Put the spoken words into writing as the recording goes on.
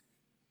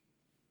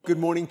good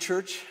morning,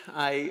 church.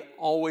 I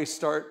always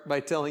start by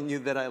telling you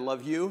that I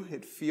love you.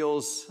 It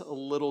feels a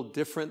little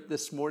different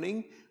this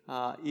morning,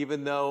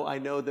 even though I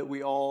know that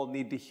we all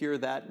need to hear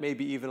that,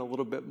 maybe even a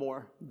little bit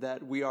more,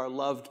 that we are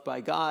loved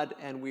by God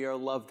and we are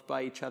loved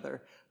by each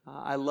other.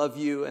 I love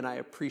you and I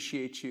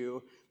appreciate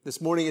you.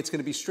 This morning it's going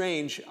to be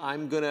strange.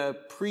 I'm going to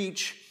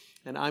preach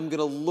and I'm going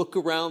to look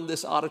around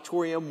this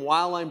auditorium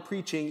while I'm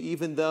preaching,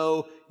 even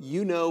though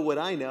you know what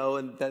I know,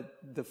 and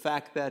that the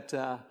fact that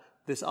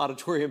this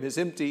auditorium is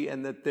empty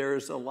and that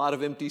there's a lot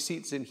of empty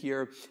seats in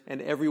here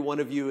and every one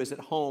of you is at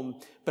home.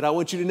 But I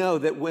want you to know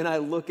that when I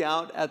look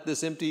out at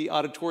this empty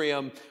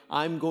auditorium,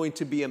 I'm going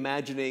to be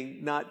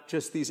imagining not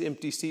just these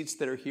empty seats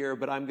that are here,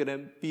 but I'm going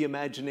to be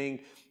imagining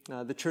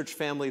the church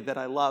family that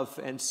I love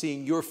and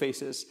seeing your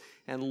faces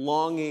and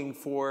longing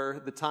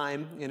for the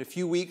time in a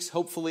few weeks,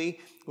 hopefully,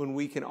 when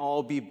we can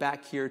all be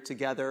back here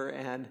together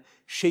and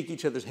shake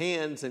each other's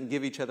hands and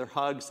give each other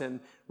hugs and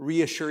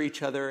reassure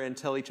each other and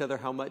tell each other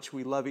how much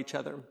we love each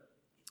other.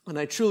 And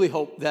I truly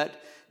hope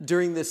that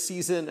during this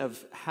season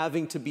of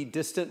having to be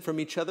distant from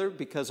each other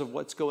because of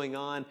what's going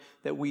on,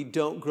 that we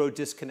don't grow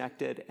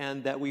disconnected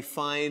and that we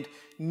find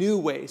new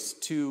ways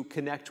to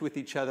connect with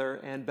each other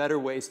and better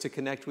ways to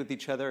connect with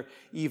each other,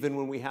 even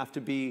when we have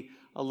to be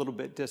a little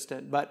bit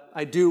distant. But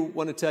I do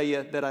want to tell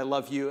you that I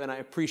love you and I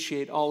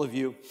appreciate all of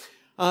you.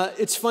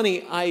 It's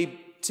funny, I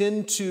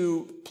tend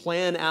to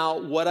plan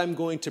out what I'm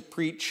going to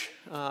preach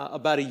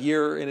about a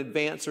year in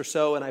advance or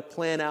so, and I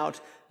plan out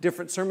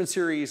different sermon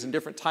series and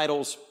different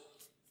titles,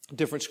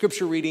 different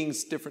scripture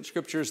readings, different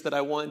scriptures that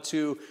I want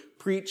to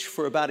preach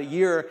for about a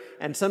year.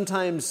 And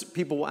sometimes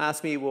people will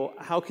ask me, well,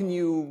 how can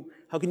you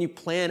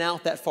plan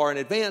out that far in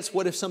advance?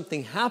 What if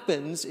something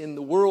happens in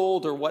the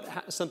world or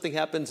something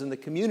happens in the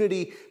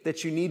community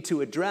that you need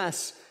to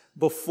address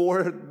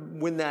before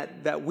when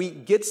that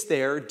week gets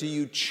there? Do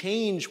you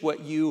change what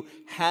you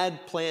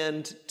had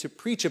planned to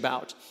preach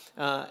about?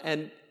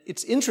 And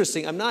it's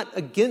interesting. I'm not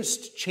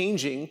against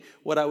changing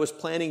what I was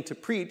planning to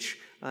preach,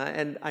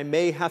 and I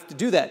may have to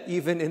do that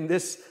even in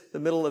the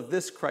middle of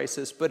this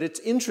crisis. But it's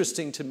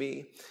interesting to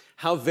me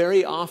how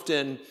very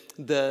often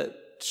the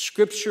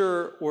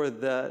scripture or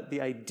the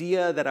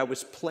idea that I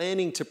was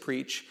planning to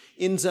preach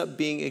ends up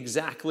being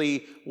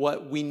exactly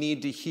what we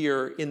need to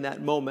hear in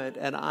that moment.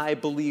 And I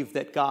believe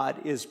that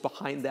God is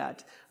behind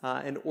that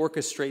and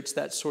orchestrates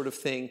that sort of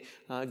thing.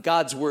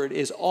 God's word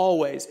is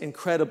always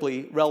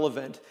incredibly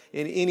relevant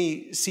in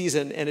any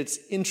season. And it's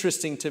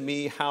interesting to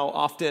me how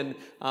often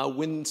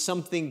when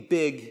something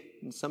big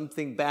and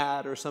something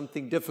bad or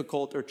something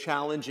difficult or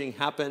challenging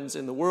happens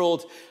in the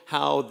world,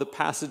 how the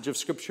passage of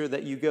scripture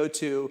that you go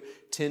to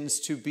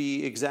tends to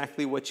be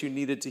exactly what you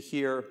needed to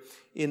hear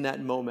in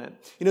that moment.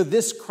 You know,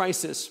 this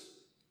crisis,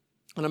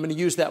 and I'm going to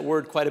use that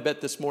word quite a bit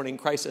this morning,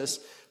 crisis,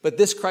 but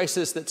this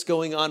crisis that's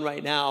going on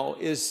right now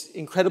is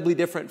incredibly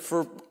different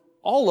for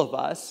all of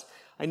us.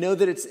 I know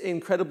that it's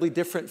incredibly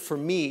different for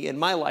me in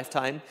my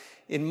lifetime.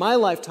 In my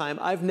lifetime,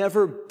 I've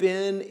never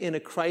been in a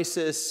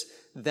crisis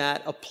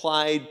that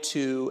applied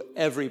to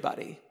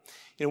everybody.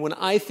 You know, when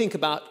I think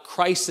about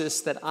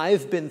crisis that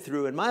I've been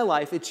through in my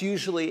life, it's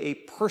usually a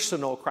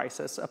personal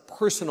crisis, a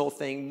personal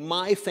thing.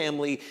 My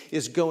family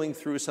is going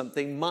through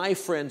something. My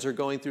friends are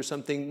going through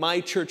something.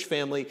 My church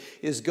family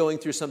is going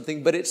through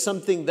something. But it's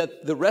something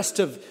that the rest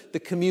of the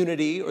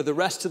community or the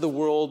rest of the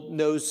world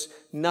knows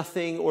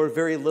nothing or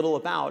very little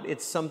about.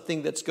 It's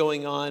something that's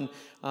going on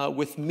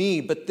with me.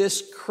 But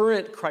this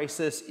current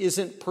crisis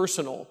isn't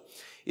personal.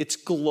 It's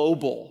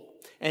global.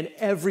 And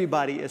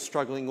everybody is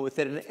struggling with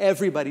it, and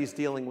everybody's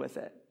dealing with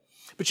it.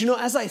 But you know,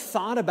 as I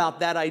thought about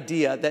that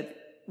idea that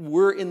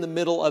we're in the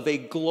middle of a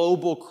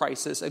global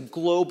crisis, a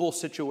global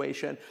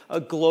situation, a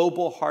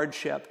global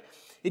hardship,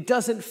 it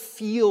doesn't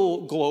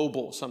feel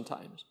global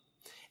sometimes.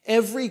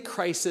 Every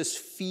crisis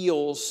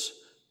feels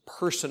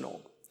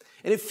personal.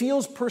 And it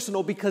feels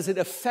personal because it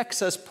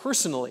affects us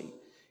personally.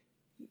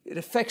 It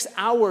affects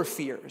our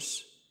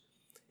fears.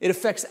 It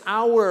affects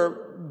our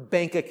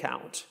bank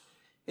account.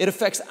 It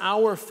affects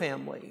our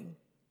family.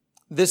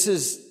 This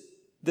is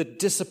the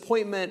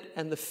disappointment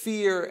and the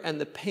fear and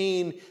the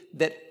pain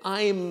that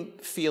I'm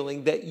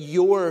feeling, that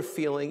you're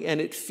feeling, and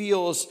it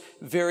feels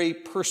very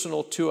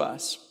personal to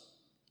us.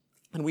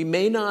 And we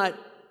may not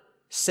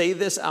say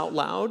this out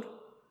loud,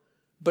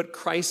 but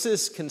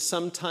crisis can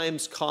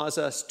sometimes cause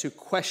us to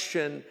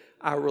question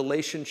our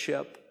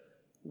relationship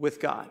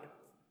with God.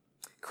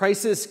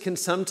 Crisis can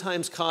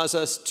sometimes cause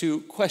us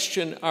to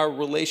question our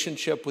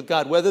relationship with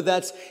God, whether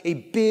that's a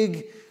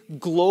big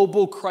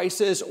global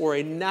crisis or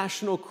a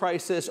national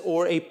crisis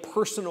or a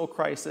personal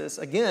crisis.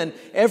 Again,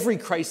 every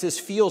crisis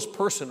feels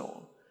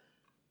personal.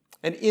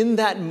 And in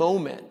that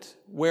moment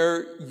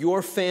where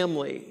your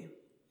family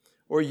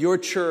or your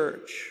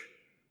church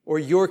or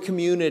your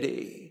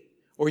community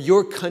or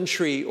your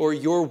country or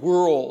your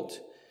world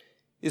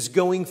is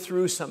going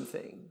through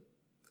something,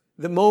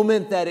 the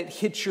moment that it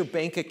hits your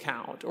bank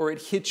account or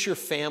it hits your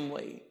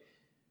family,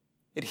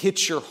 it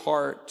hits your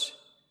heart,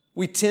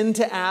 we tend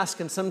to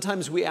ask, and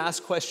sometimes we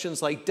ask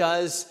questions like,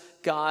 does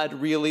God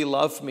really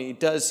love me?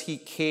 Does he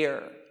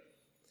care?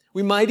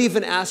 We might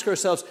even ask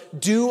ourselves,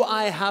 do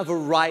I have a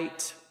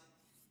right,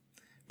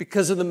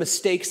 because of the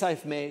mistakes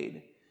I've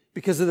made,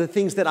 because of the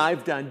things that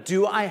I've done,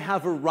 do I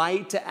have a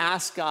right to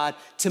ask God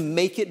to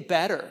make it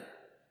better?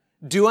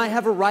 Do I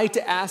have a right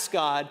to ask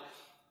God,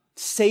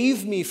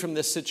 save me from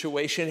this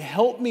situation,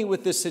 help me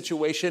with this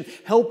situation,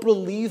 help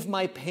relieve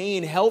my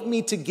pain, help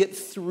me to get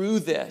through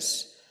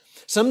this?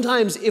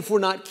 Sometimes if we're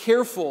not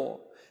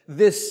careful,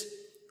 this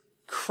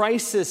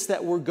crisis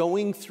that we're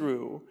going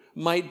through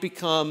might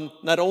become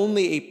not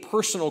only a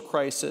personal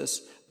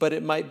crisis, but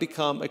it might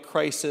become a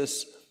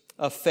crisis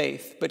of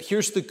faith. But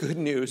here's the good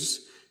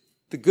news.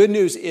 The good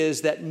news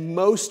is that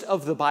most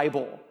of the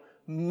Bible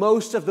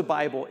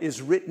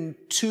is written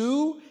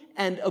to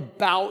and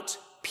about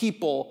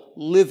people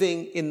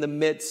living in the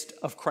midst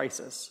of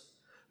crisis.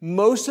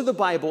 Most of the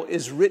Bible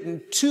is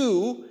written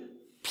to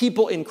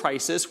people in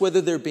crisis, whether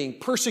they're being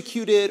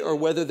persecuted or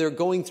whether they're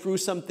going through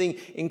something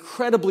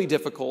incredibly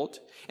difficult,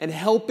 and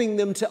helping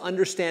them to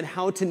understand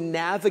how to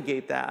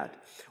navigate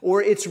that.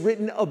 Or it's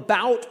written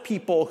about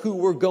people who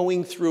were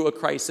going through a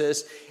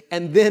crisis,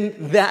 and then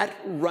that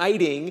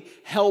writing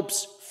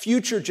helps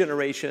future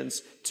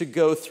generations to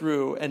go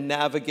through and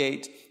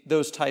navigate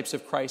those types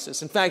of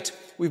crises. In fact,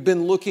 we've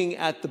been looking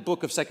at the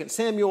book of 2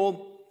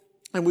 Samuel,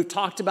 and we've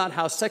talked about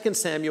how 2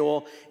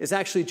 Samuel is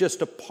actually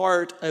just a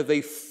part of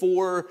a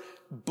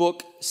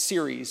 4-book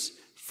series.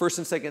 1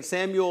 and 2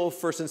 Samuel,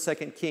 1 and 2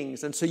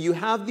 Kings. And so you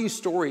have these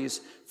stories,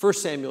 1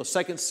 Samuel,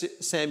 2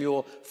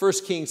 Samuel, 1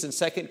 Kings, and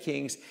 2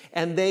 Kings,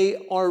 and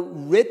they are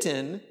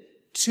written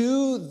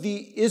to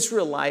the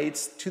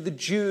Israelites, to the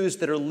Jews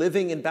that are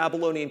living in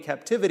Babylonian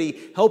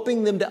captivity,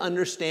 helping them to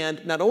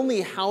understand not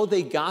only how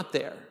they got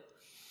there,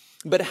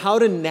 but how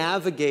to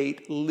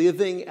navigate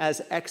living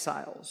as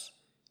exiles.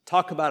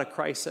 Talk about a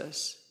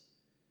crisis.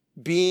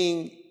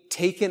 Being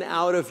taken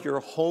out of your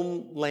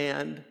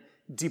homeland,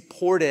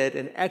 deported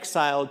and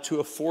exiled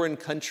to a foreign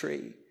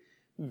country,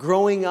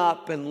 growing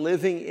up and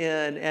living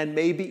in and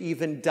maybe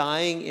even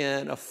dying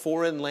in a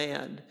foreign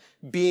land,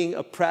 being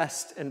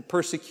oppressed and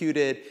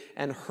persecuted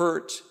and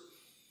hurt.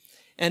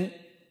 And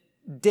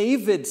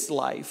David's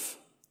life,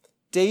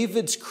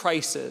 David's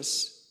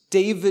crisis,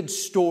 David's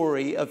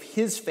story of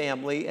his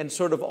family and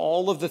sort of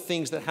all of the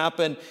things that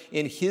happened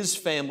in his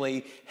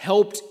family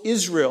helped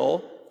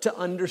Israel to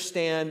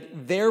understand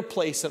their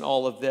place in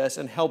all of this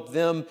and help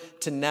them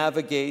to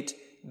navigate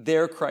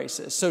their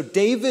crisis. So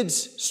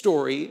David's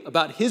story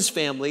about his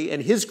family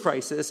and his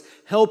crisis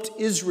helped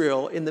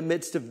Israel in the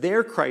midst of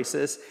their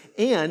crisis,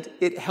 and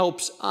it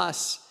helps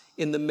us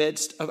in the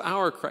midst of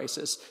our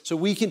crisis. So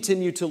we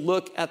continue to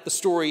look at the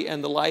story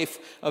and the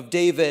life of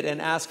David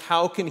and ask,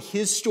 how can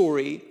his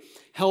story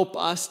help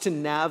us to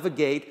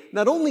navigate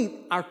not only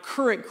our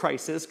current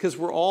crisis, because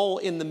we're all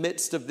in the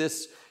midst of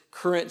this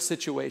current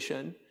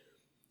situation,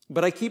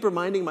 but I keep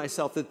reminding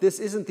myself that this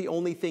isn't the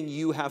only thing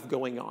you have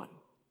going on.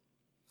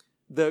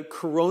 The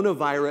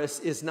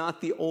coronavirus is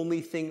not the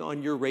only thing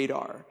on your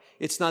radar.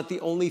 It's not the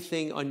only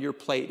thing on your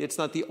plate. It's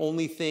not the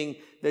only thing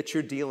that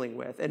you're dealing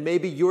with. And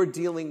maybe you're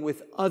dealing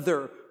with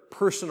other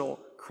personal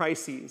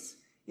crises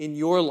in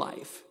your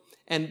life.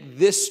 And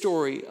this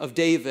story of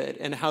David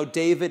and how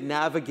David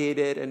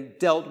navigated and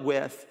dealt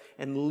with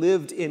and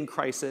lived in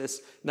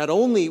crisis not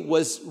only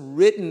was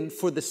written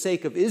for the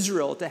sake of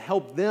Israel to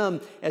help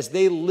them as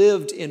they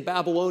lived in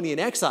Babylonian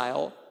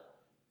exile,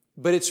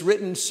 but it's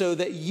written so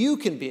that you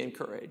can be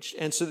encouraged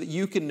and so that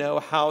you can know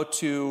how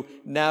to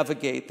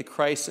navigate the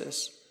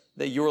crisis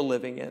that you're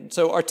living in.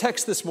 So our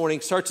text this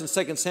morning starts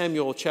in 2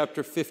 Samuel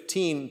chapter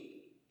 15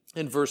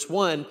 and verse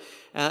 1.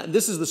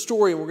 This is the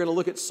story, and we're going to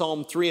look at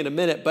Psalm 3 in a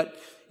minute. But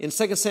in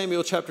 2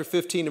 Samuel chapter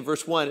 15 and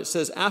verse 1, it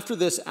says, after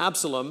this,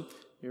 Absalom,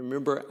 you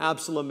remember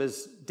Absalom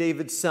is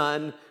David's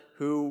son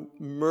who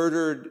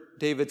murdered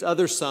David's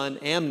other son,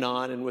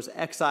 Amnon, and was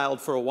exiled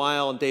for a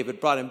while, and David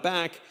brought him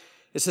back.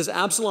 It says,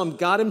 Absalom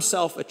got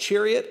himself a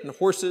chariot and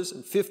horses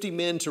and 50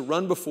 men to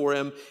run before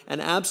him. And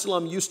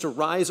Absalom used to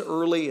rise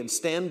early and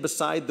stand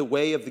beside the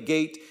way of the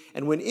gate.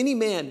 And when any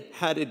man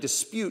had a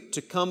dispute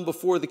to come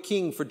before the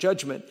king for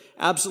judgment,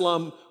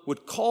 Absalom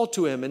would call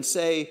to him and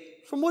say,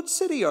 from what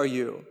city are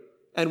you?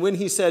 And when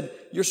he said,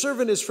 your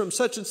servant is from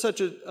such and such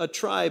a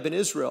tribe in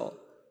Israel,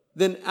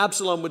 then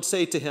Absalom would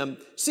say to him,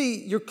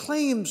 see, your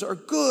claims are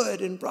good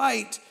and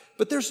right,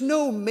 but there's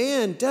no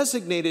man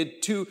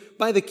designated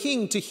by the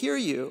king to hear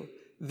you.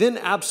 Then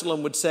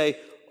Absalom would say,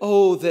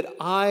 oh, that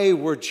I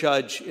were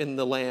judge in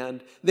the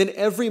land. Then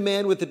every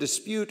man with a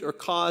dispute or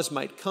cause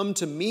might come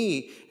to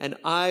me, and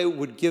I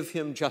would give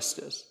him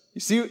justice.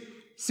 You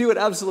see what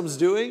Absalom's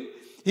doing?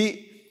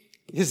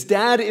 His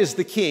dad is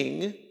the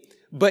king,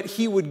 but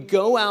he would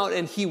go out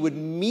and he would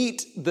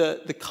meet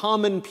the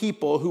common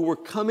people who were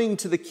coming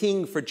to the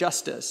king for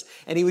justice.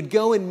 And he would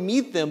go and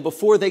meet them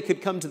before they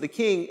could come to the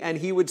king, and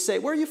he would say,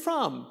 where are you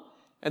from?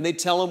 And they'd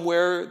tell him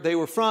where they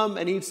were from,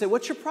 and he'd say,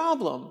 what's your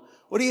problem?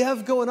 What do you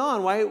have going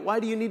on? Why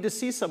do you need to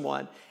see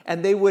someone?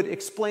 And they would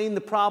explain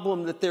the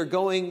problem that they're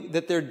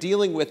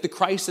dealing with, the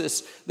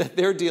crisis that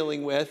they're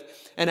dealing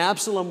with. And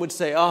Absalom would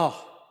say, oh,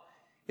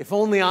 If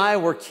only I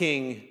were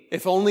king.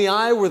 If only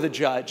I were the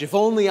judge. If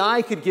only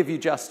I could give you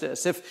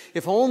justice.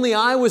 If only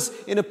I was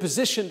in a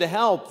position to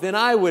help, then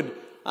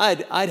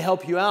I'd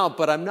help you out,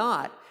 but I'm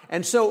not.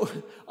 And so,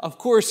 of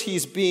course,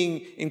 he's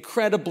being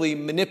incredibly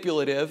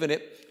manipulative, and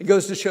it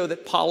goes to show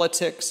that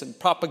politics and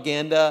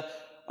propaganda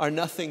are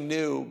nothing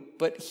new,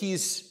 but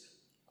he's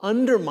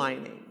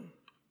undermining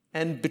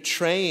and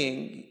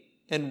betraying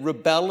and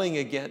rebelling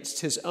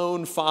against his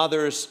own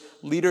father's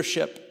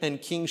leadership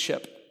and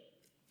kingship.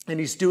 And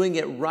he's doing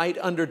it right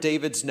under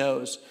David's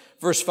nose.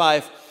 Verse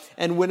 5,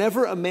 and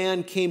whenever a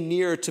man came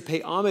near to pay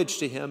homage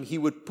to him, he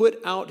would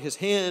put out his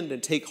hand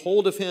and take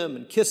hold of him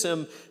and kiss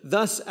him.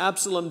 Thus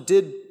Absalom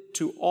did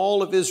to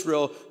all of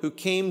Israel who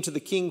came to the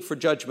king for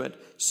judgment.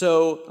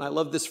 So, and I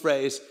love this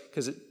phrase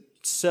because it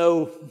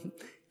so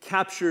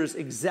captures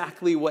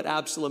exactly what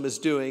Absalom is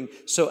doing.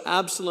 So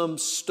Absalom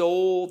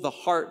stole the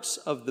hearts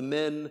of the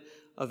men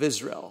of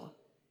Israel.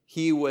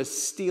 He was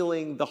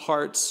stealing the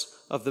hearts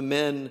of the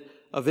men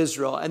of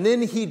Israel. And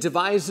then he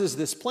devises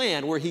this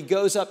plan where he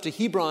goes up to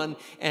Hebron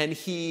and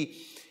he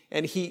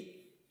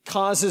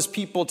causes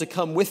people to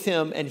come with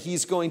him, and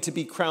he's going to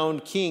be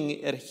crowned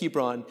king at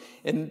Hebron.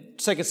 In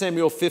 2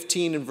 Samuel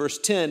 15 and verse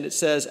 10, it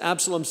says,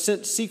 Absalom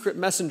sent secret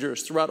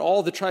messengers throughout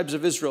all the tribes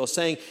of Israel,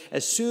 saying,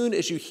 as soon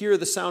as you hear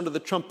the sound of the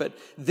trumpet,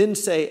 then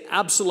say,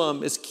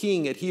 Absalom is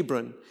king at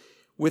Hebron.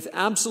 With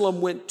Absalom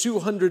went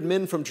 200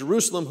 men from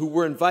Jerusalem who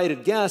were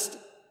invited guests,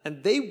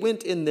 and they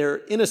went in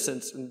their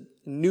innocence and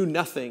knew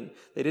nothing.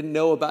 They didn't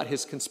know about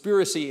his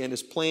conspiracy and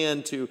his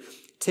plan to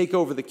take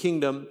over the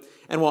kingdom.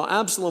 And while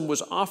Absalom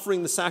was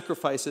offering the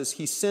sacrifices,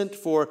 he sent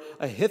for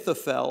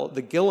Ahithophel,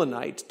 the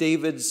Gilonite,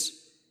 David's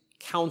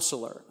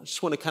counselor. I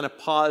just want to kind of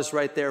pause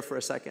right there for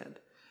a second.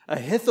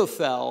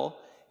 Ahithophel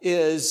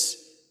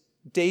is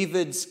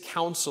David's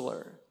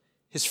counselor,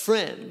 his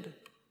friend,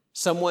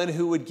 someone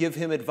who would give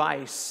him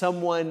advice,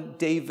 someone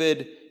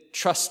David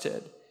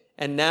trusted.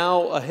 And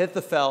now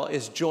Ahithophel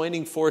is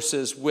joining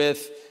forces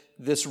with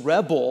this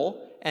rebel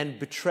and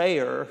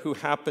betrayer who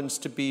happens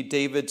to be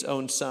David's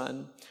own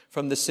son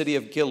from the city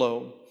of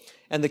Gilo.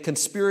 And the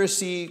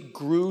conspiracy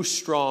grew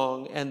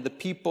strong, and the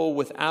people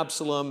with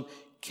Absalom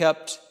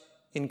kept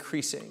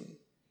increasing.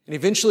 And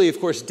eventually,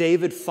 of course,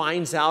 David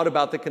finds out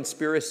about the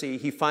conspiracy.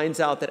 He finds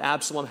out that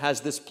Absalom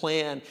has this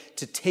plan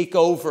to take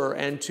over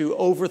and to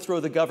overthrow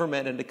the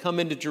government and to come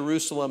into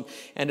Jerusalem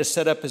and to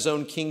set up his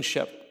own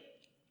kingship.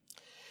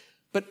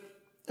 But,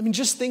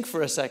 just think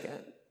for a second.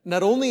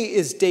 Not only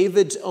is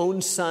David's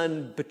own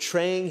son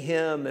betraying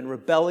him and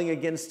rebelling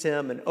against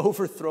him and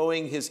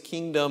overthrowing his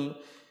kingdom,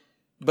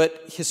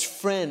 but his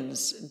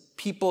friends and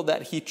people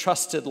that he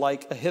trusted,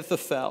 like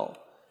Ahithophel,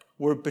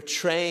 were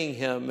betraying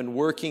him and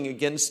working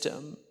against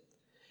him.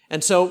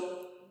 And so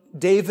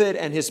David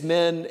and his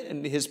men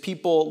and his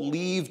people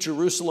leave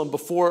Jerusalem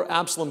before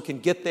Absalom can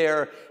get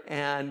there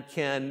and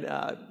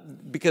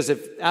because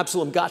if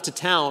Absalom got to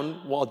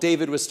town while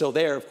David was still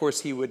there, of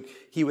course he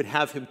would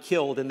have him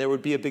killed and there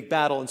would be a big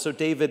battle. And so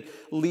David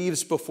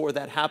leaves before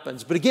that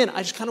happens. But again,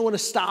 I just kind of want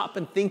to stop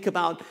and think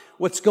about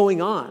what's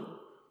going on.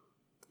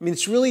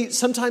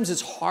 Sometimes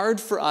it's hard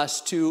for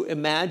us to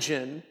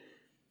imagine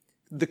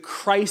the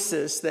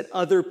crisis that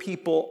other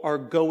people are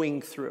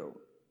going through.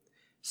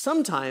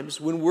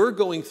 Sometimes when we're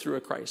going through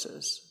a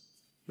crisis,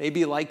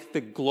 maybe like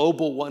the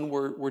global one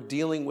we're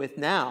dealing with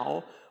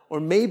now, or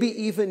maybe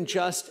even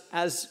just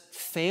as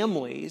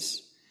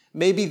families,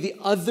 maybe the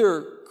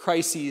other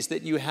crises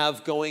that you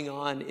have going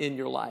on in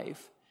your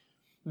life,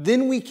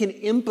 then we can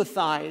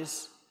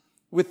empathize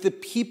with the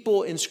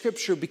people in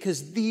Scripture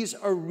because these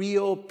are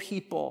real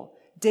people.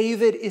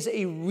 David is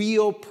a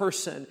real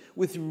person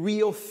with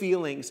real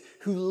feelings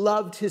who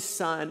loved his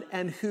son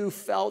and who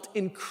felt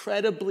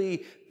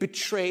incredibly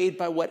betrayed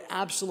by what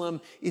Absalom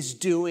is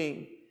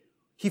doing.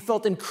 He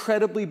felt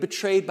incredibly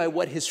betrayed by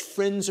what his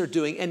friends are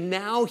doing. And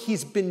now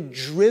he's been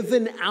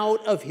driven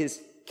out of his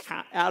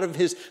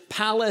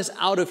palace,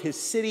 out of his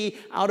city,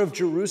 out of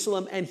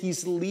Jerusalem, and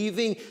he's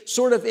leaving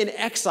sort of in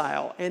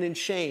exile and in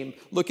shame.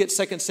 Look at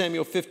 2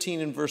 Samuel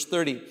 15 and verse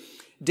 30.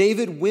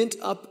 David went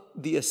up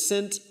the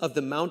ascent of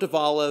the Mount of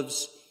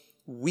Olives,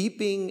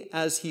 weeping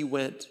as he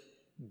went,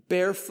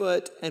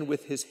 barefoot and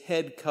with his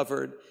head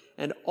covered.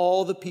 And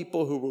all the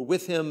people who were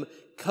with him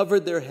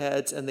covered their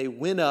heads, and they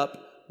went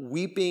up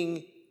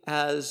weeping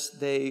as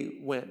they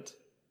went.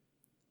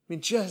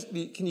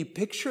 Can you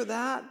picture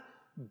that?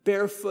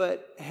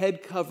 Barefoot,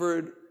 head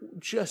covered,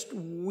 just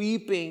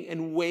weeping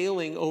and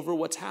wailing over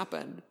what's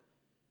happened.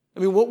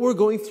 What we're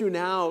going through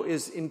now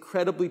is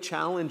incredibly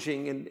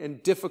challenging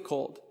and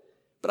difficult.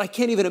 But I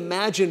can't even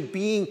imagine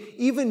being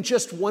even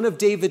just one of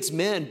David's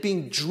men,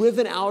 being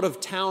driven out of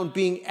town,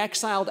 being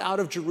exiled out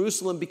of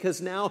Jerusalem because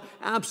now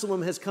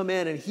Absalom has come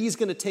in and he's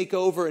going to take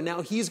over and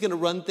now he's going to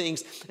run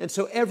things. And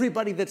so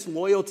everybody that's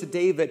loyal to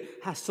David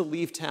has to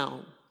leave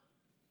town.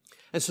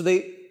 And so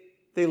they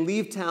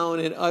leave town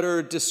in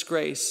utter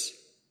disgrace.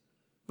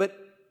 But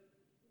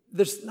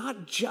there's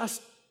not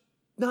just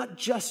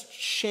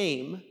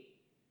shame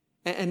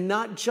and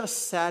not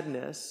just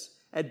sadness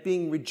at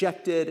being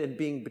rejected and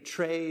being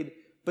betrayed,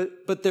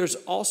 but there's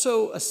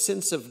also a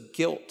sense of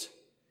guilt.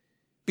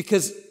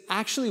 Because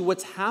actually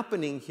what's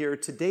happening here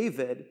to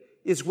David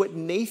is what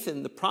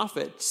Nathan, the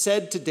prophet,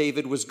 said to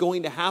David was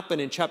going to happen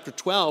in chapter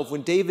 12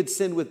 when David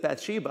sinned with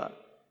Bathsheba.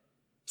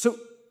 So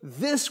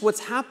what's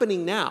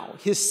happening now,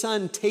 his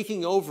son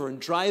taking over and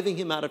driving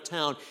him out of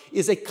town,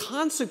 is a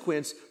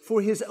consequence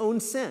for his own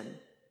sin.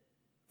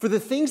 For the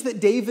things that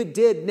David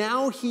did,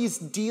 now he's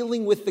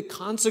dealing with the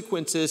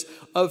consequences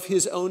of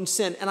his own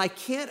sin. And I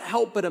can't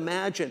help but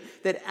imagine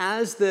that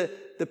as the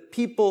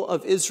people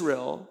of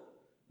Israel,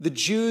 the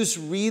Jews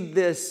read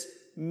this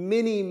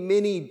many,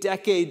 many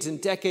decades and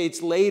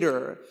decades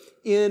later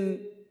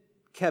in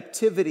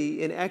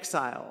captivity, in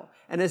exile.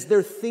 And as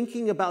they're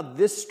thinking about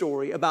this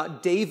story,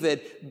 about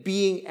David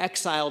being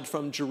exiled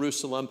from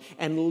Jerusalem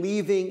and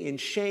leaving in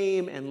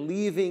shame and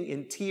leaving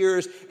in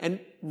tears and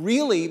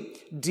really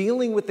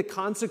dealing with the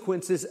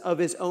consequences of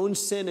his own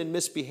sin and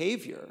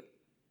misbehavior,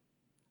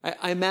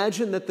 I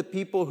imagine that the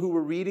people who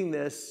were reading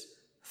this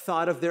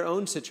thought of their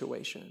own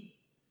situation.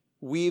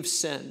 We've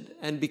sinned,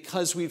 and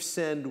because we've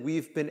sinned,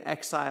 we've been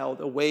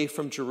exiled away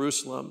from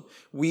Jerusalem.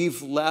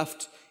 We've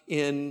left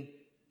in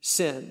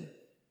sin.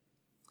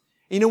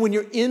 You know, when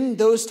you're in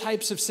those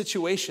types of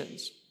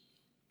situations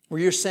where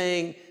you're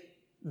saying,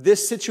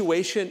 this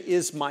situation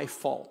is my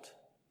fault,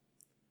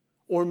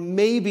 or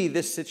maybe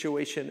this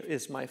situation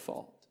is my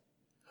fault,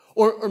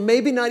 or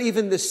maybe not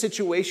even this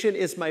situation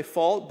is my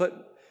fault,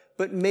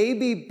 but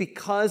maybe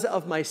because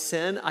of my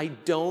sin, I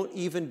don't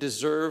even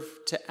deserve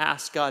to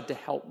ask God to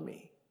help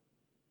me.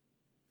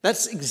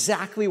 That's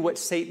exactly what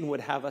Satan would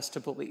have us to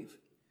believe.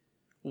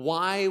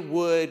 Why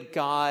would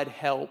God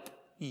help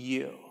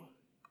you?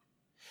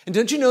 And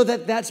don't you know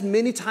that that's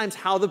many times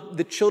how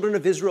the children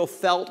of Israel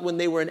felt when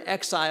they were in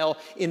exile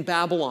in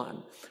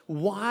Babylon?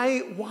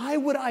 Why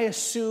would I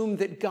assume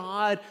that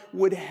God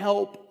would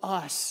help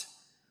us?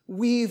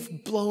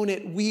 We've blown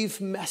it.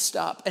 We've messed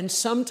up. And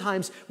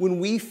sometimes when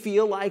we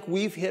feel like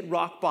we've hit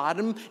rock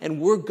bottom and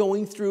we're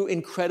going through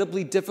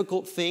incredibly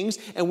difficult things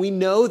and we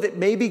know that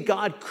maybe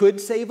God could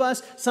save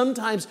us,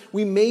 sometimes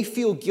we may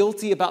feel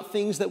guilty about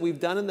things that we've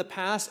done in the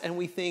past and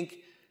we think,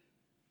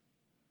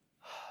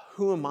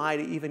 who am I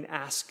to even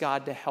ask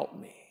God to help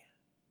me?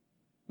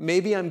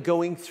 Maybe I'm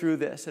going through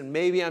this and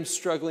maybe I'm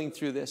struggling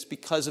through this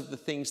because of the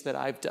things that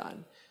I've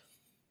done.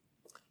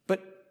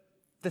 But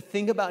the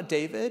thing about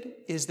David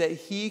is that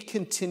he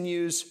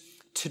continues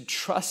to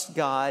trust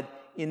God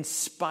in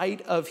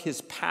spite of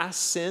his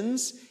past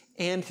sins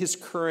and his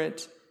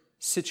current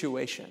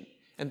situation.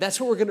 And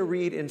that's what we're going to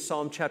read in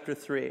Psalm chapter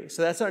 3.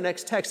 So that's our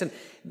next text. And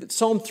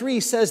Psalm 3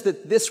 says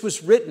that this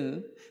was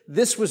written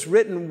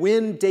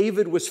when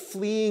David was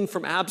fleeing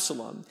from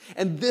Absalom.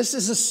 And this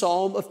is a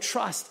psalm of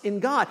trust in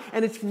God.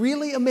 And it's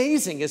really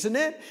amazing, isn't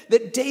it?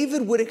 That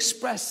David would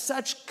express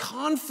such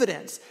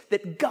confidence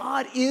that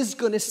God is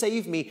going to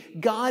save me.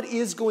 God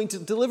is going to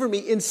deliver me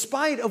in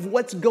spite of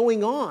what's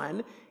going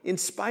on, in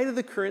spite of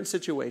the current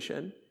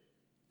situation,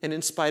 and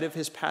in spite of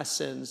his past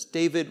sins.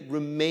 David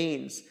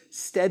remains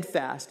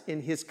steadfast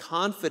in his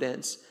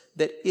confidence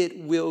that it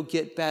will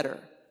get better.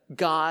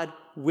 God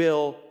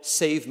will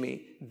save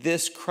me.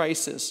 This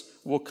crisis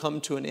will come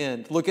to an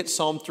end. Look at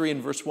Psalm 3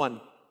 and verse 1.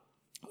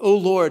 O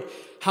Lord,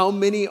 how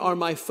many are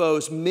my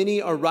foes?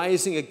 Many are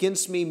rising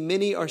against me.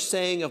 Many are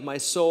saying of my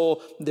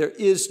soul, there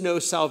is no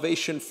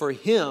salvation for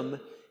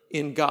him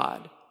in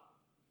God.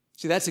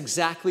 See, that's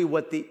exactly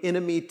what the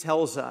enemy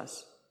tells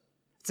us.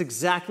 It's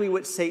exactly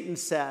what Satan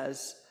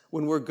says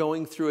when we're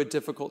going through a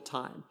difficult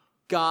time.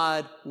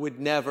 God would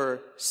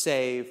never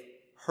save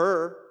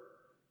her.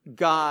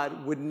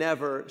 God would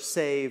never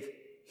save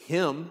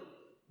him.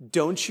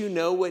 Don't you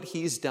know what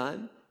he's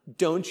done?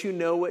 Don't you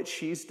know what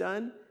she's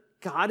done?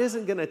 God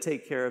isn't going to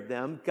take care of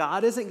them.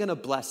 God isn't going to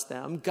bless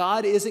them.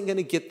 God isn't going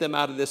to get them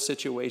out of this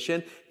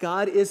situation.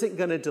 God isn't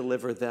going to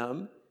deliver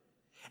them.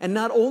 And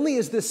not only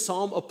is this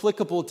psalm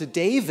applicable to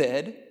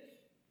David,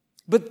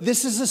 but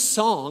this is a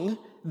song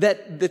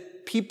that the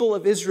people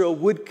of Israel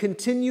would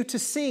continue to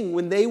sing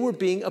when they were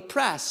being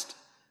oppressed,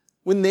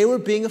 when they were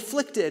being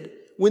afflicted,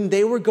 when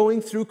they were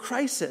going through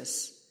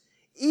crisis.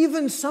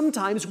 Even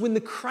sometimes when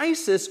the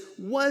crisis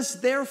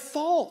was their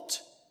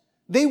fault.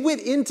 They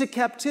went into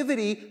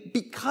captivity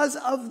because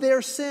of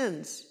their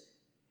sins.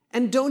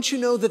 And don't you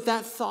know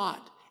that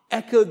thought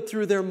echoed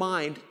through their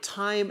mind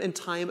time and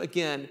time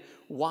again?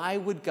 Why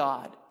would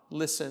God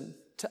listen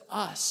to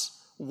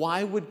us?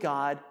 Why would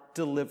God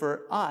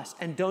deliver us?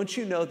 And don't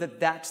you know that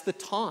that's the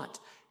taunt?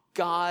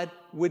 God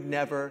would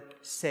never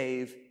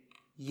save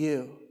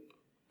you.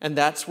 And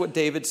that's what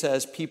David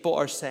says people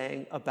are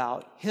saying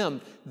about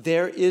him.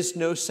 There is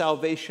no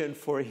salvation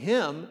for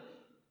him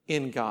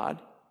in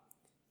God.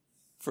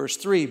 Verse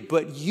 3,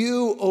 but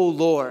you, O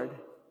Lord,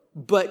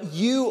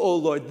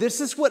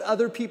 this is what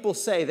other people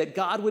say, that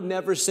God would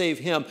never save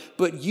him.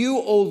 But you,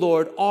 O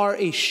Lord, are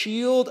a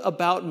shield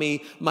about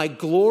me, my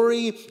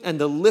glory and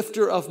the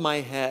lifter of my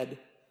head.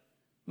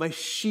 My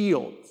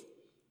shield,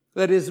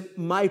 that is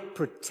my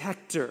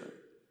protector,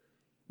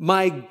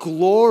 my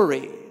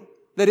glory,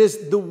 that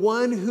is the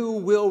one who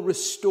will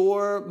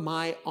restore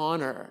my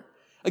honor.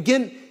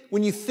 Again,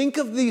 when you think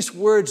of these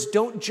words,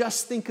 don't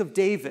just think of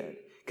David,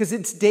 because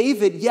it's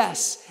David,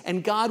 yes,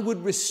 and God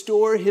would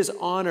restore his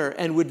honor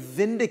and would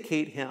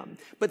vindicate him.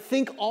 But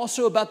think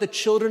also about the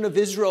children of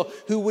Israel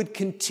who would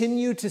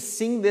continue to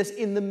sing this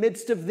in the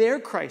midst of their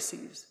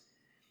crises.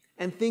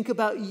 And think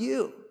about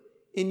you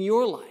in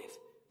your life,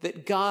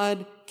 that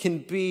God can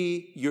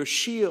be your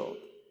shield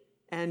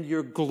and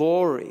your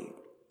glory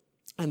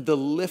and the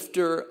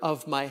lifter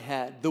of my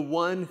head, the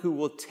one who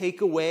will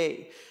take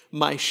away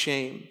my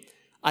shame.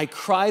 I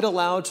cried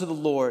aloud to the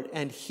Lord,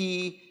 and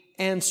he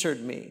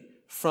answered me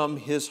from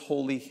his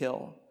holy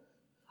hill.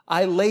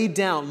 I lay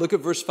down, look at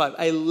verse 5.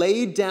 I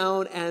lay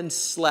down and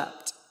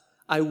slept.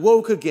 I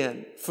woke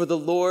again, for the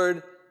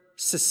Lord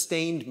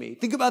sustained me.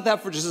 Think about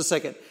that for just a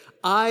second.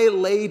 I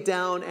lay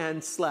down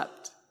and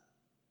slept.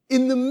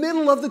 In the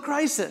middle of the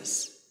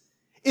crisis,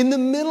 in the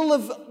middle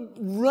of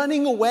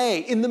running away,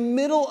 in the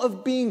middle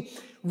of being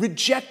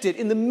rejected,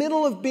 in the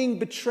middle of being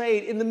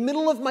betrayed, in the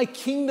middle of my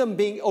kingdom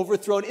being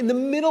overthrown, in the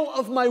middle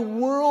of my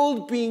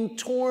world being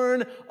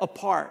torn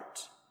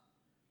apart.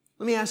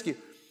 Let me ask you,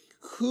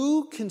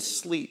 who can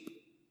sleep?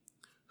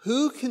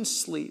 Who can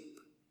sleep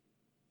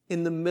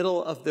in the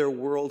middle of their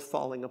world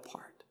falling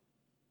apart?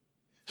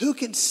 Who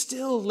can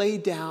still lay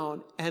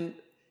down and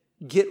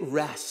get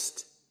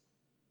rest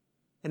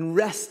and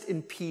rest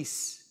in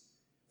peace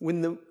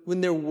when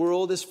their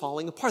world is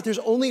falling apart? There's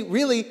only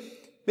really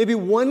maybe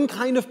one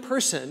kind of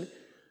person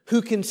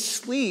who can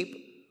sleep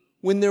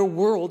when their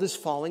world is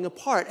falling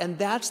apart, and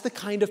that's the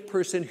kind of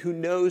person who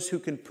knows who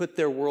can put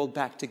their world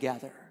back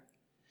together.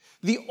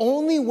 The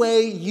only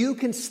way you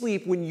can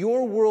sleep when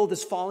your world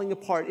is falling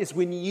apart is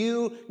when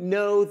you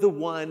know the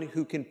one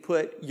who can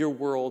put your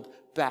world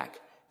back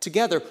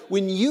together.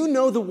 When you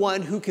know the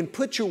one who can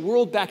put your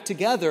world back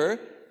together,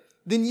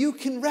 then you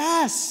can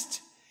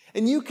rest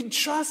and you can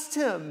trust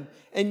him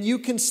and you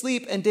can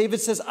sleep. And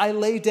David says, I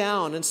lay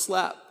down and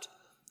slept.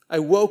 I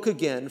woke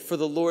again, for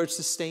the Lord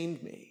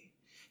sustained me.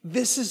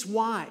 This is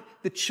why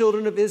the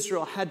children of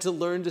Israel had to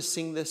learn to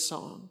sing this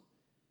song,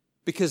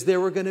 because there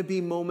were going to be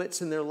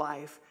moments in their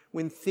life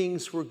when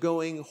things were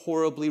going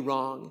horribly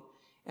wrong,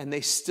 and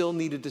they still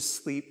needed to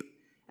sleep,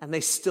 and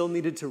they still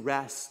needed to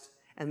rest.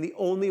 And the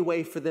only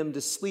way for them to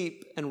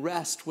sleep and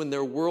rest when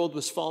their world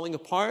was falling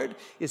apart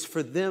is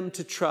for them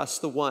to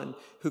trust the one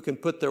who can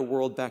put their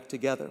world back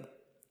together.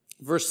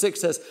 Verse 6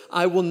 says,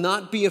 I will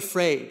not be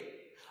afraid.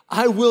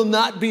 I will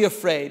not be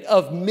afraid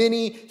of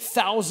many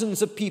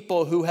thousands of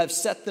people who have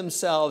set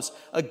themselves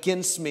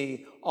against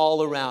me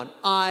all around.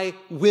 I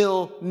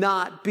will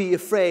not be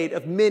afraid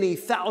of many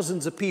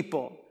thousands of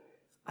people.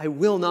 I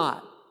will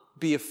not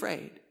be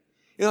afraid.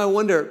 You know, I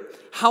wonder,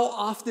 how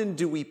often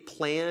do we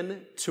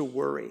plan to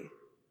worry?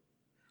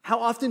 How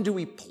often do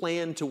we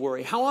plan to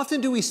worry? How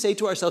often do we say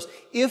to ourselves,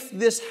 if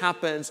this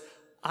happens,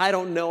 I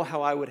don't know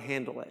how I would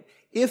handle it.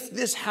 If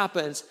this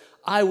happens,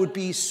 I would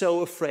be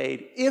so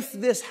afraid. If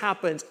this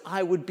happens,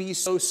 I would be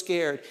so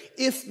scared.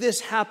 If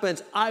this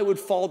happens, I would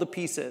fall to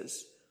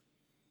pieces.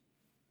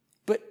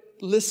 But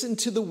listen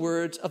to the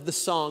words of the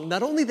song,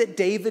 not only that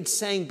David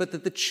sang, but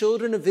that the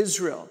children of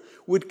Israel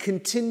would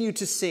continue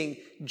to sing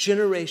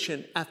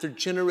generation after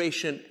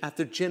generation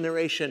after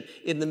generation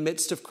in the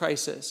midst of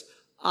crisis.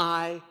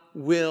 I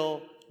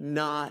will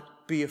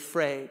not be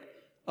afraid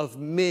of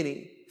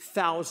many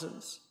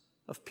thousands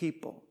of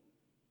people.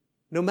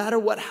 No matter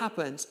what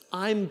happens,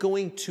 I'm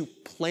going to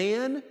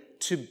plan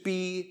to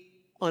be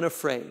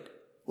unafraid.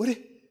 What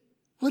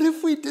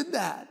if we did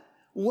that?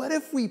 What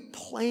if we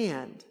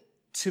planned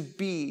to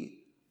be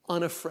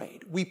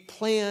unafraid? We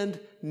planned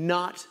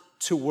not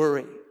to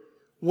worry.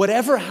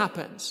 Whatever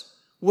happens,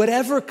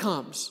 whatever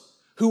comes,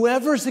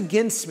 whoever's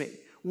against me,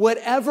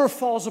 whatever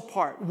falls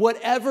apart,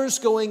 whatever's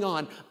going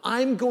on,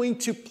 I'm going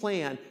to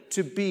plan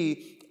to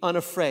be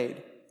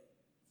unafraid.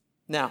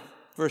 Now,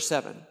 verse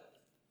 7.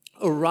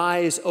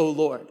 Arise, O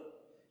Lord,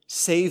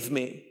 save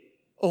me,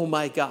 O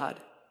my God,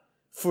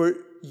 for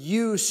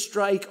you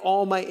strike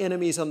all my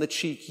enemies on the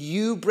cheek.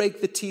 You break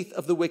the teeth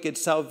of the wicked.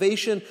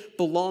 Salvation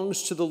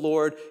belongs to the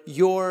Lord.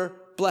 Your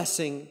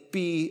blessing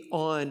be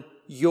on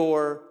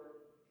your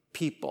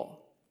people.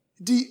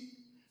 Do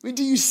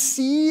you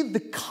see the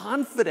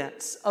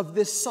confidence of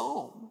this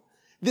psalm?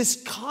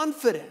 This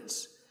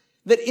confidence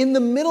that in the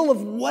middle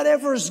of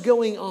whatever's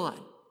going on,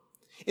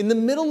 in the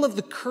middle of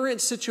the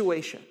current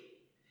situation,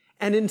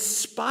 and in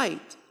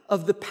spite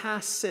of the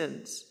past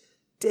sins,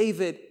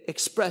 David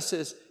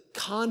expresses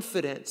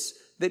confidence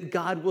that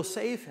God will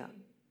save him.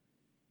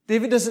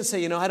 David doesn't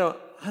say, I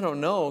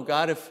don't know,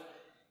 God,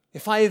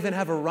 if I even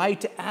have a right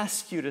to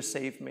ask you to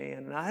save me,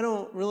 and I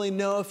don't really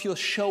know if you'll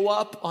show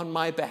up on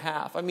my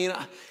behalf.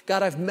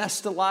 God, I've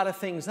messed a lot of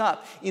things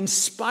up. In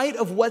spite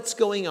of what's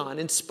going on,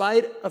 in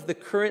spite of the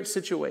current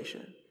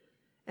situation,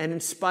 and in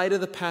spite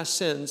of the past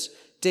sins,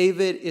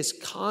 David is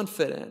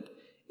confident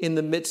in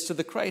the midst of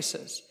the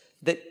crisis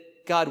that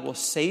God will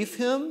save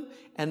him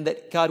and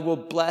that God will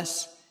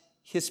bless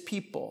his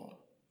people.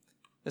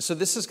 And so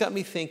this has got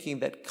me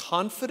thinking that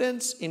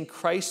confidence in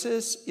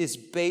crisis is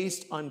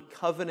based on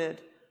covenant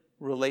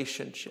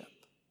relationship.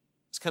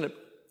 It's kind of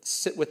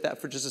sit with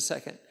that for just a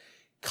second.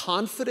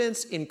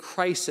 Confidence in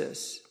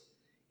crisis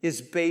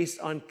is based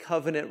on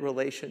covenant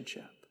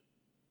relationship.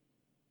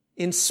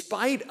 In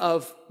spite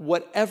of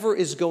whatever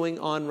is going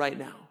on right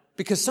now.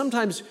 Because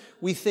sometimes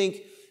we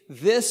think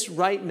this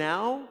right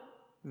now,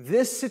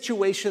 this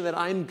situation that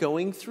I'm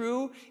going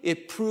through,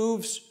 it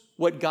proves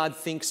what God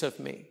thinks of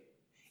me.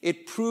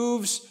 It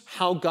proves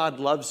how God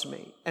loves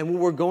me. And when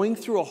we're going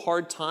through a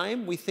hard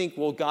time, we think,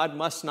 well, God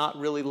must not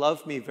really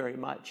love me very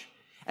much.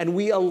 And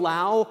we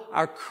allow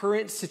our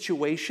current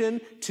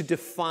situation to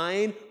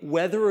define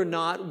whether or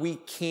not we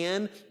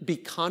can be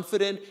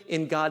confident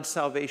in God's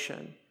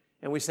salvation.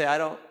 And we say, I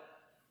don't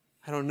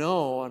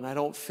know, and I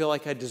don't feel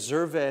like I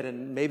deserve it,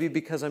 and maybe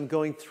because I'm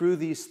going through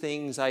these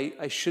things,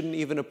 I shouldn't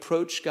even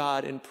approach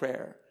God in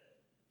prayer.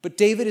 But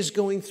David is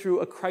going through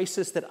a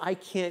crisis that I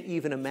can't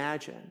even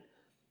imagine.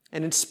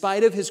 And in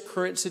spite of his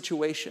current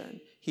situation,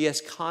 he has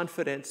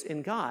confidence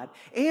in God.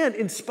 And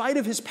in spite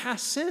of his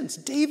past sins,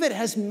 David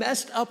has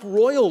messed up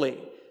royally.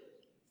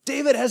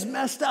 David has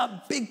messed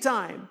up big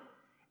time.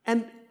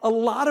 And a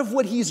lot of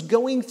what he's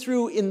going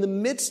through in the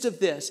midst of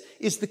this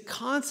is the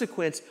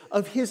consequence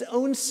of his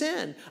own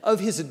sin, of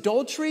his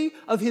adultery,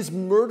 of his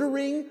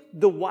murdering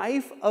the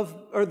wife of,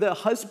 or the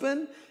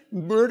husband,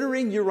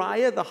 murdering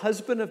Uriah, the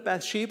husband of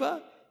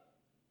Bathsheba.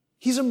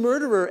 He's a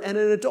murderer and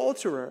an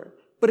adulterer.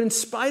 But in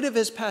spite of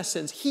his past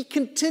sins, he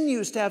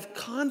continues to have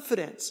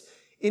confidence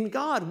in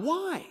God.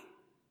 Why?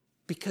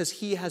 Because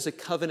he has a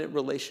covenant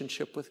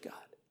relationship with God.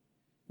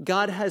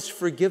 God has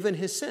forgiven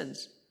his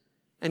sins.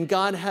 And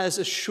God has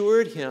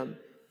assured him,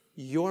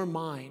 you're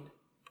mine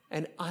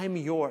and I'm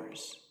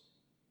yours.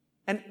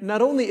 And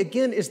not only,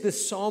 again, is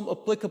this psalm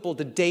applicable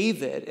to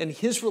David and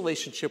his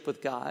relationship with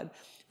God,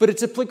 but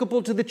it's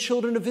applicable to the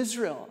children of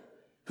Israel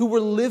who were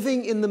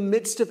living in the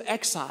midst of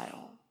exile.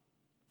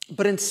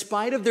 But in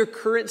spite of their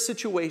current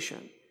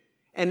situation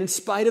and in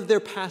spite of their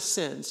past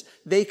sins,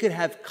 they could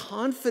have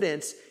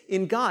confidence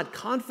in God,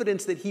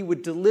 confidence that he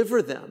would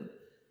deliver them,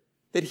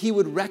 that he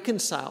would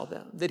reconcile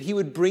them, that he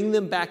would bring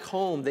them back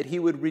home, that he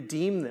would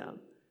redeem them.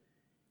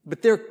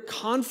 But their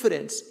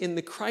confidence in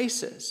the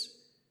crisis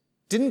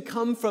didn't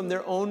come from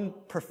their own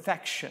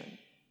perfection.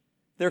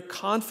 Their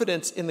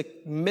confidence in the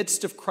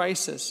midst of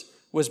crisis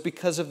was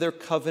because of their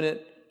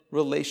covenant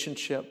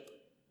relationship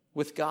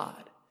with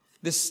God.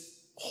 This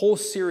whole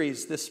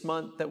series this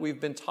month that we've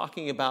been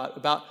talking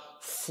about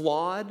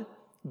flawed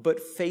but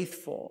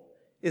faithful,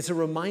 is a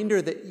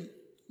reminder that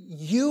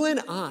you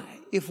and I,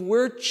 if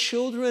we're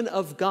children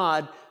of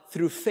God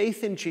through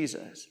faith in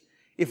Jesus,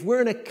 if we're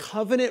in a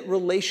covenant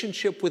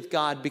relationship with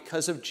God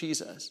because of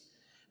Jesus,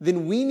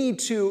 then we need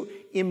to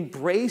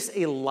embrace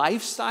a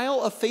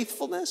lifestyle of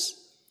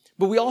faithfulness,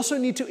 but we also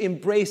need to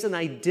embrace an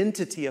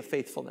identity of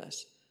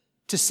faithfulness.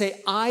 To say,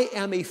 I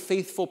am a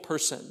faithful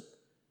person.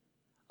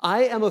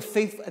 I am a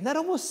faithful, and that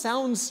almost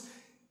sounds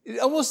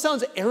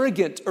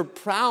arrogant or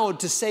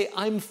proud to say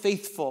I'm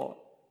faithful.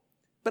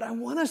 But I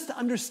want us to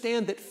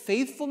understand that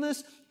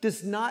faithfulness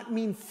does not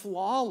mean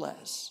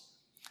flawless.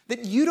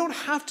 That you don't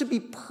have to be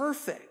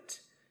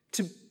perfect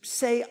to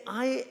say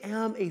I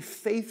am a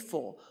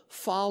faithful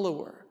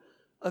follower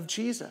of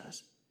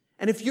Jesus.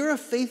 And if you're a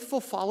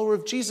faithful follower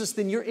of Jesus,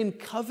 then you're in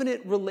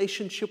covenant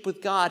relationship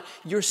with God.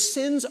 Your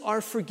sins are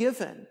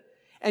forgiven.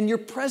 And your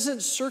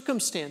present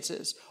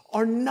circumstances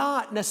are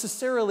not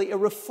necessarily a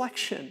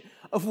reflection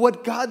of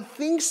what God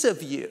thinks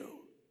of you.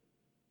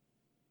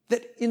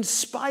 That in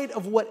spite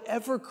of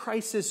whatever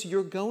crisis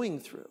you're going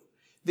through,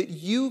 that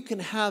you can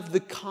have the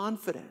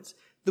confidence,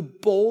 the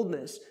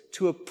boldness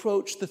to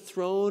approach the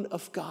throne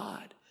of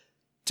God,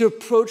 to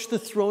approach the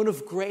throne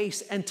of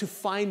grace and to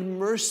find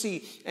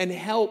mercy and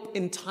help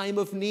in time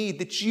of need.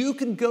 That you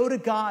can go to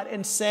God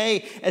and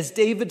say, as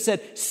David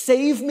said,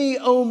 save me,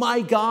 O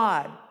my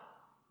God.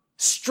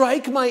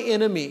 Strike my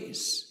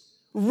enemies.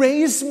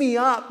 Raise me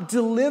up.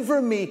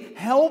 Deliver me.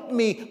 Help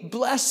me.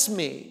 Bless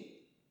me.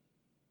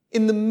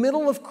 In the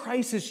middle of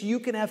crisis, you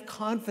can have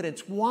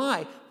confidence.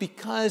 Why?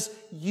 Because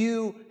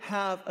you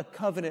have a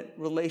covenant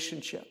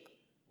relationship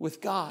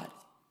with God.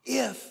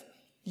 If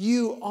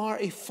you are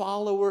a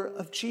follower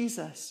of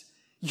Jesus,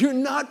 you're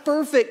not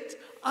perfect.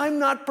 I'm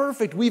not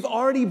perfect. We've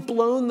already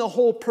blown the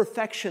whole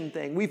perfection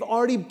thing. We've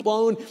already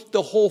blown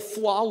the whole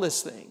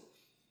flawless thing.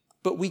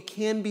 But we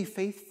can be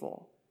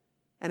faithful.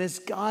 And as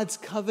God's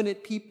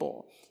covenant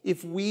people,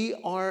 if we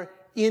are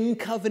in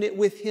covenant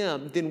with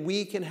him, then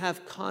we can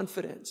have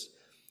confidence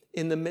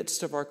in the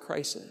midst of our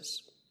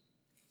crisis.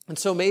 And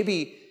so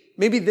maybe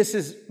this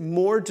is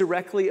more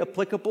directly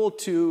applicable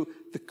to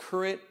the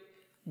current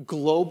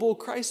global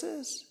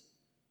crisis,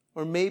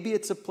 or maybe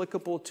it's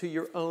applicable to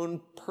your own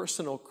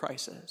personal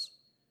crisis.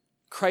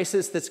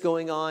 Crisis that's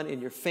going on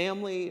in your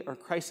family, or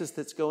crisis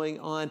that's going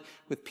on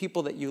with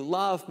people that you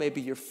love,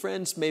 maybe your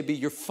friends, maybe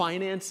your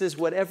finances,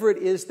 whatever it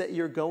is that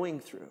you're going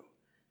through.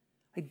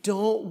 I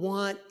don't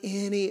want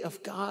any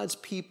of God's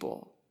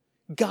people.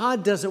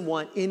 God doesn't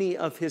want any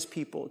of his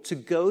people to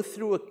go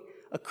through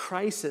a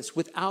crisis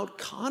without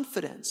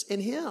confidence in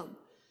him.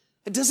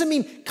 It doesn't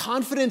mean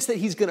confidence that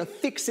he's going to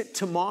fix it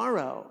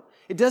tomorrow.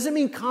 It doesn't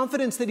mean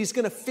confidence that he's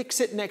going to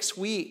fix it next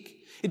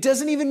week. It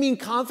doesn't even mean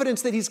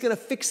confidence that he's going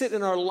to fix it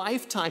in our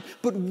lifetime.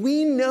 But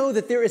we know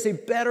that there is a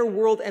better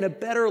world and a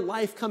better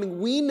life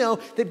coming. We know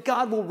that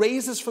God will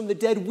raise us from the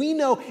dead. We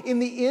know in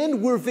the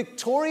end we're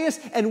victorious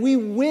and we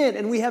win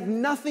and we have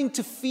nothing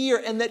to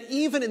fear. And that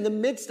even in the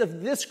midst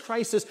of this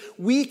crisis,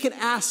 we can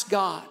ask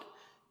God,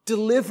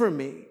 deliver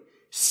me,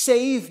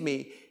 save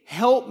me,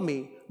 help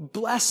me,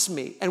 bless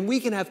me. And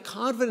we can have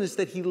confidence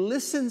that he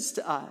listens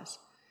to us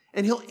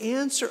and he'll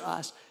answer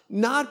us,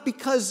 not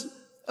because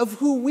of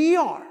who we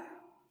are,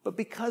 but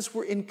because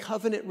we're in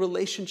covenant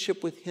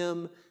relationship with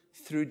him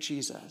through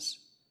Jesus.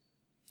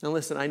 Now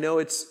listen, I know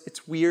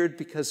it's weird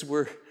because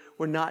we're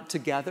not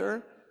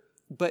together,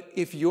 but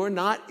if you're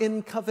not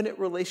in covenant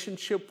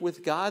relationship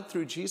with God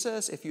through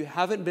Jesus, if you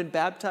haven't been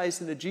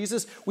baptized into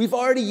Jesus, we've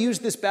already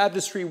used this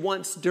baptistry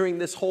once during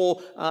this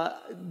whole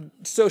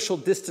social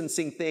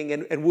distancing thing,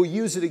 and we'll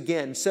use it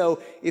again.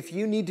 So if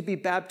you need to be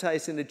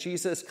baptized into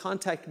Jesus,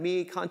 contact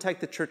me,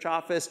 contact the church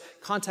office,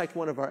 contact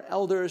one of our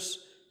elders,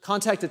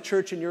 contact a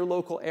church in your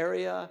local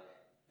area,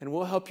 and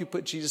we'll help you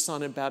put Jesus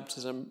on in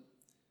baptism.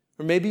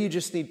 Or maybe you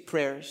just need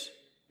prayers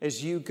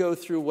as you go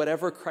through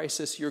whatever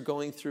crisis you're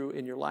going through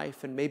in your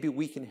life, and maybe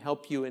we can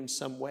help you in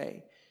some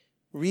way.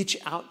 Reach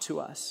out to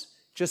us.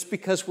 Just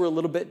because we're a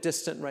little bit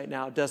distant right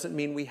now doesn't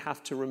mean we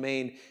have to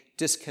remain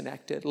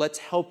disconnected. Let's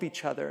help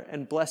each other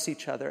and bless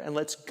each other, and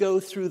let's go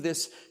through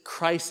this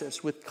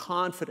crisis with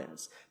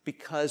confidence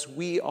because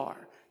we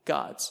are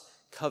God's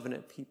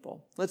covenant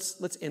people.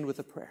 Let's end with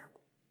a prayer.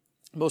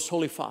 Most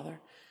Holy Father,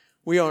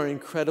 we are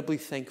incredibly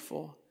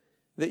thankful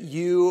that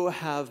you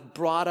have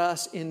brought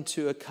us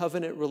into a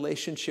covenant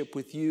relationship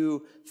with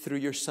you through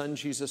your Son,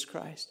 Jesus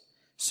Christ,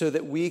 so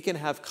that we can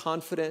have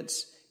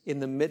confidence in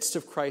the midst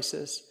of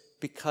crisis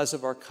because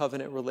of our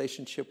covenant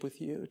relationship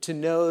with you. To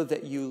know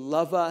that you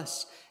love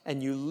us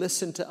and you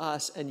listen to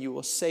us and you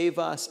will save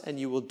us and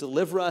you will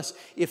deliver us.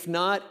 If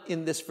not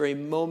in this very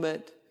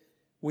moment,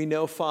 we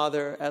know,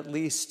 Father, at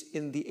least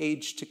in the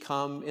age to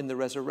come, in the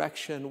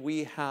resurrection,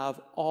 we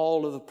have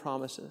all of the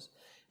promises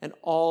and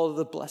all of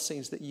the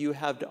blessings that you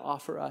have to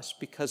offer us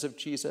because of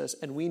Jesus.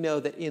 And we know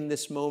that in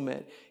this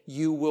moment,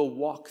 you will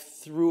walk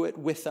through it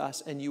with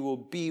us and you will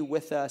be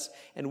with us.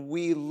 And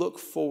we look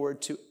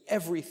forward to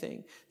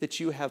everything that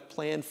you have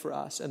planned for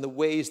us and the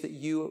ways that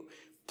you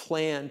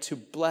plan to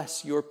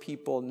bless your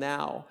people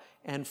now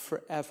and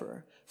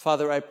forever.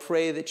 Father, I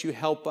pray that you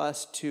help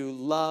us to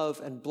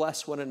love and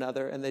bless one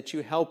another and that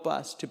you help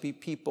us to be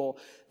people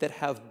that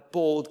have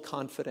bold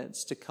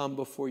confidence to come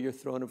before your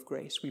throne of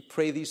grace. We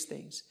pray these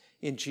things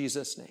in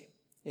Jesus' name.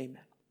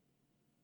 Amen.